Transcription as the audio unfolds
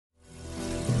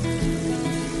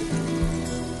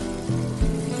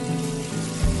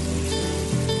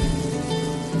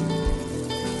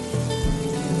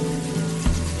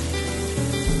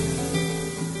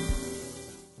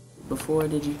before,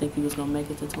 did you think you was gonna make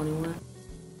it to 21?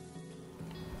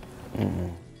 Mm-hmm.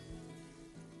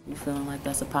 You feeling like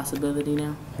that's a possibility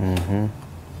now? Mm-hmm.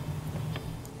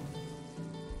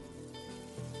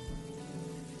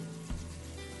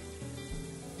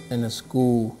 In the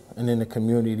school and in the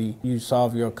community, you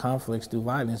solve your conflicts through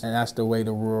violence, and that's the way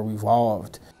the world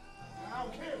evolved.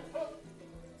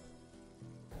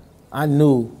 I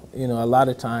knew, a lot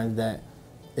of times that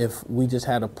if we just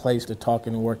had a place to talk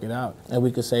and work it out, and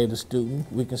we could save the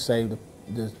student, we can save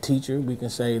the teacher, we can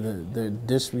save the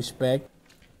disrespect,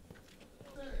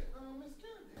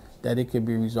 that it could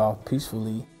be resolved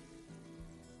peacefully.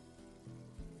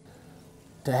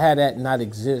 To have that not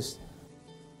exist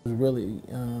was really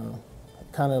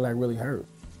kind of like really hurt.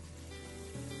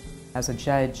 As a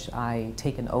judge, I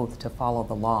take an oath to follow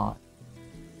the law.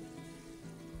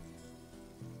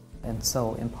 And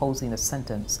so imposing a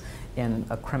sentence in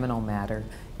a criminal matter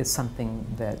is something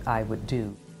that I would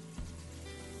do.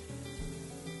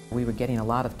 We were getting a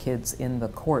lot of kids in the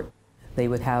court. They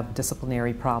would have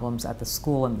disciplinary problems at the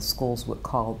school, and the schools would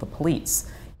call the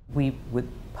police. We would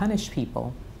punish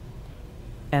people,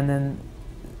 and then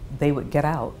they would get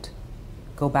out,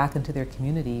 go back into their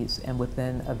communities, and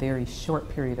within a very short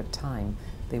period of time,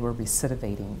 they were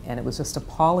recidivating. And it was just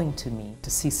appalling to me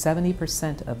to see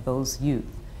 70% of those youth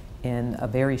in a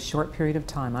very short period of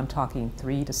time, I'm talking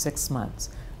 3 to 6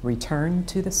 months, return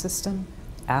to the system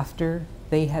after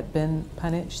they had been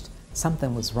punished.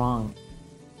 Something was wrong.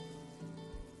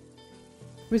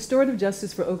 Restorative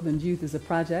Justice for Oakland Youth is a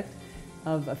project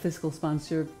of a fiscal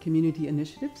sponsor community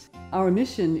initiatives. Our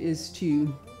mission is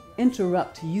to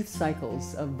interrupt youth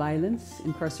cycles of violence,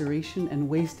 incarceration, and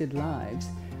wasted lives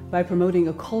by promoting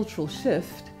a cultural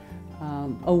shift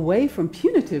away from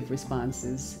punitive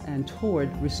responses and toward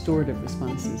restorative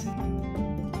responses.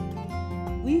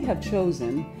 We have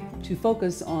chosen to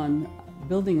focus on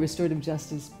building restorative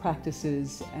justice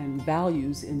practices and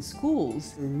values in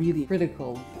schools, a really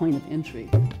critical point of entry.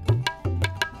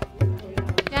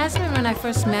 Jasmine, when I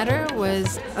first met her,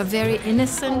 was a very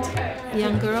innocent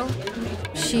young girl.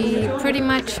 She pretty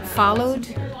much followed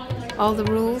all the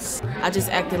rules. I just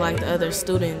acted like the other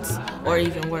students, or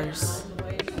even worse.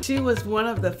 She was one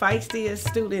of the feistiest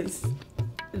students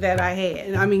that I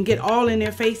had. I mean, get all in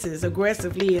their faces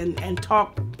aggressively and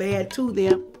talk bad to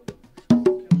them.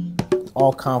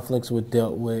 All conflicts were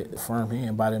dealt with firm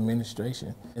hand by the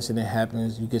administration. Incident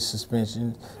happens, you get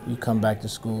suspension, you come back to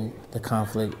school, the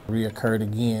conflict reoccurred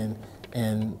again,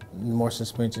 and more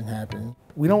suspension happened.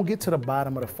 We don't get to the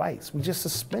bottom of the fights, we just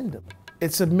suspend them.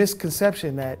 It's a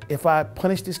misconception that if I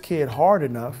punish this kid hard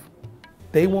enough,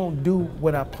 they won't do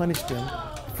what I punished them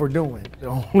for doing. The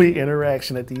only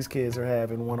interaction that these kids are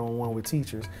having one-on-one with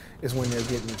teachers is when they're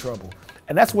getting in trouble.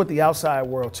 And that's what the outside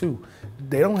world too.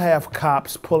 They don't have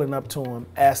cops pulling up to them,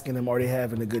 asking them, are they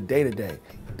having a good day today?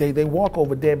 They walk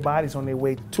over dead bodies on their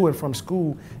way to and from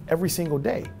school every single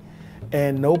day.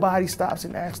 And nobody stops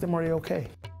and asks them, are they okay?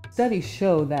 Studies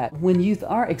show that when youth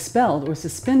are expelled or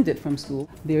suspended from school,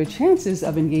 their chances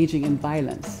of engaging in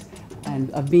violence and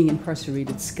of being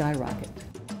incarcerated skyrocket.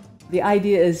 The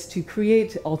idea is to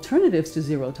create alternatives to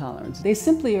zero tolerance. They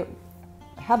simply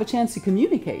have a chance to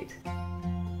communicate.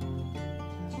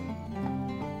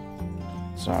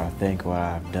 So I think what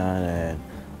I've done and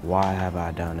why have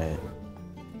I done it.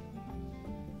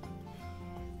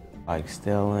 Like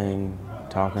stealing,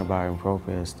 talking about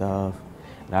inappropriate stuff,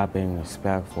 not being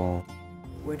respectful.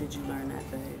 Where did you learn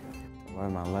that behavior?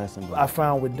 Learned my lesson. I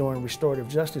found with doing restorative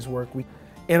justice work, we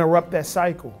interrupt that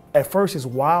cycle. At first it's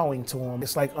wowing to them.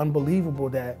 It's like unbelievable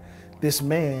that this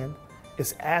man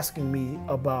is asking me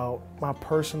about my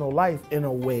personal life in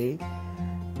a way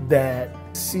that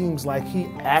seems like he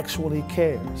actually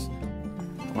cares.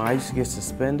 When I used to get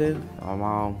suspended, my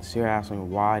mom, she would ask me,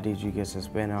 why did you get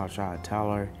suspended? I'll try to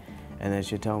tell her, and then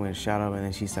she'll tell me to shut up, and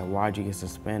then she said, why'd you get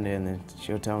suspended? And then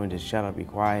she'll tell me to shut up, be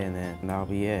quiet, and then that'll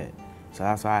be it. So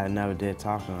that's why I never did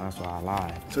talk to him, that's why I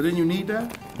lied. So then you need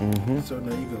that? Mm-hmm. So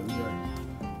there you go, you got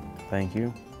it. Thank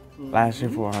you. Last year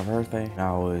for my birthday,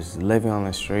 I was living on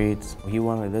the streets. He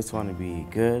wanted this one to be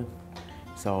good,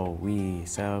 so we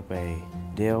set up a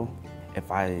deal.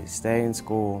 If I stay in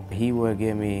school, he would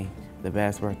give me the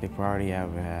best birthday party I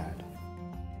ever had.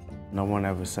 No one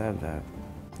ever said that.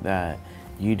 That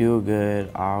you do good,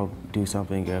 I'll do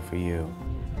something good for you.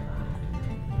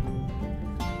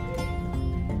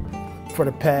 For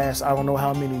the past, I don't know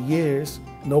how many years,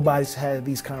 nobody's had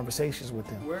these conversations with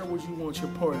him. Where would you want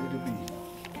your party to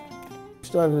be?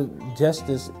 Restorative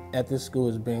justice at this school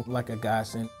has been like a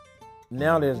godsend.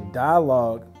 Now there's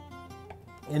dialogue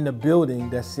in the building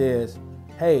that says,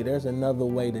 hey, there's another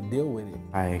way to deal with it.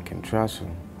 I can trust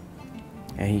him.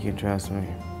 and he can trust me.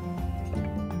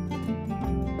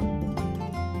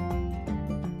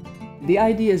 The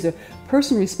idea is a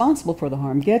person responsible for the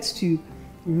harm gets to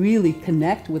really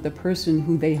connect with the person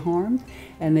who they harmed,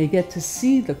 and they get to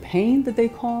see the pain that they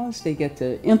caused, they get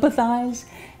to empathize,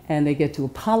 and they get to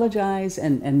apologize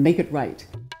and make it right.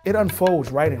 It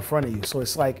unfolds right in front of you, so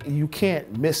it's like you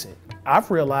can't miss it.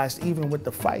 I've realized even with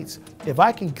the fights, if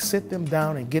I can sit them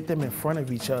down and get them in front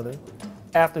of each other,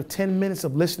 after 10 minutes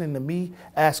of listening to me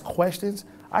ask questions,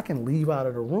 I can leave out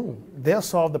of the room. They'll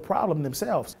solve the problem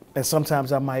themselves. And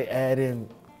sometimes I might add in,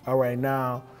 all right,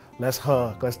 now let's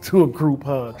hug, let's do a group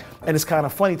hug. And it's kind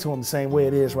of funny to them the same way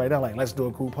it is right now, like let's do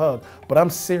a group hug, but I'm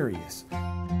serious.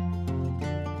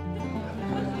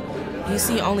 You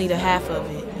see only the half of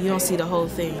it. You don't see the whole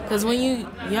thing. Because when you're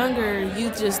younger,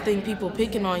 you just think people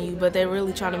picking on you, but they're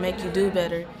really trying to make you do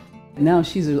better. Now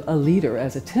she's a leader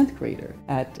as a 10th grader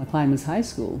at Kleinman's High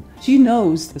School. She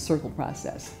knows the circle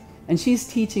process, and she's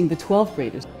teaching the 12th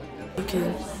graders. You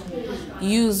can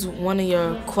use one of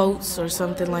your quotes or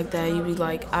something like that. You'd be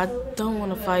like, I don't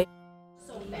want to fight.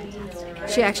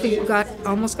 She actually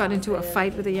almost got into a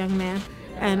fight with a young man,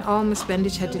 and all Miss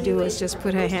Bendich had to do was just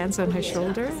put her hands on her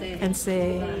shoulder and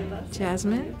say,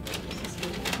 Jasmine,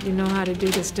 you know how to do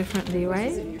this differently,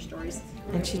 right?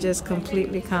 And she just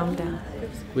completely calmed down.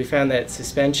 We found that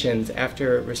suspensions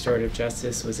after restorative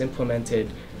justice was implemented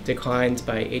declined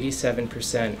by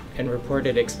 87% and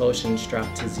reported expulsions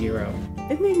dropped to 0.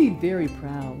 It made me very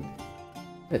proud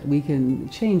that we can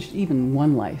change even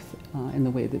one life in the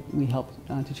way that we helped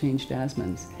to change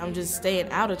Jasmine's. I'm just staying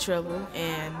out of trouble,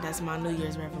 and that's my New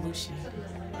Year's resolution.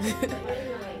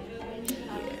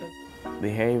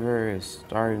 Behavior is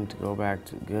starting to go back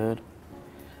to good.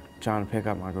 I'm trying to pick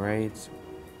up my grades,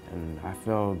 and I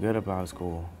feel good about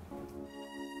school.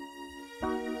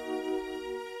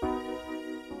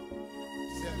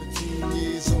 17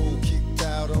 years old, kicked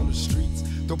out on the streets.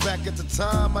 Though back at the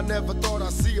time, I never thought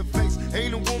I'd see a face.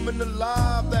 Ain't a woman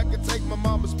alive that could take my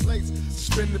mama's place.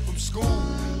 Suspended from school,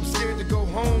 I'm scared to go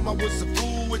home. I was a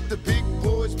fool with the big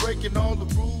boys breaking all the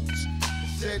rules.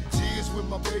 Shed tears with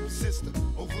my baby sister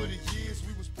over the years.